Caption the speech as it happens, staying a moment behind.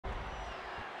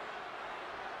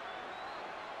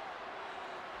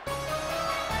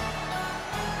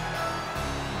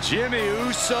Jimmy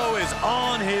Uso is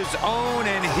on his own,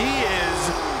 and he is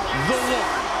the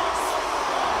one.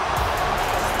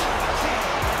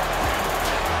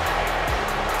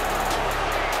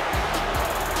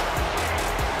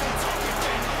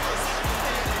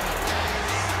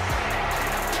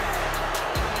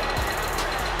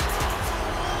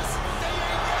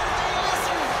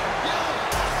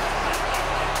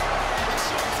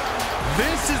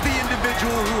 This is the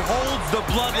individual who holds the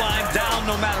bloodline down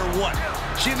no matter what.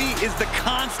 Jimmy is the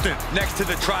constant next to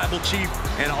the tribal chief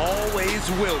and always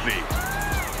will be.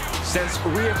 Since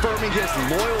reaffirming his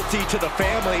loyalty to the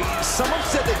family, some have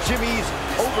said that Jimmy's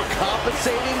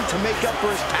overcompensating to make up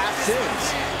for his past sins.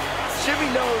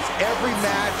 Jimmy knows every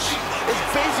match is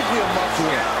basically a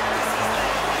must-win.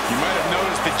 You might have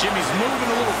noticed that Jimmy's moving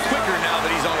a little quicker now that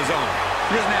he's on his own.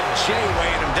 He doesn't have Jay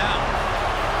weighing him down.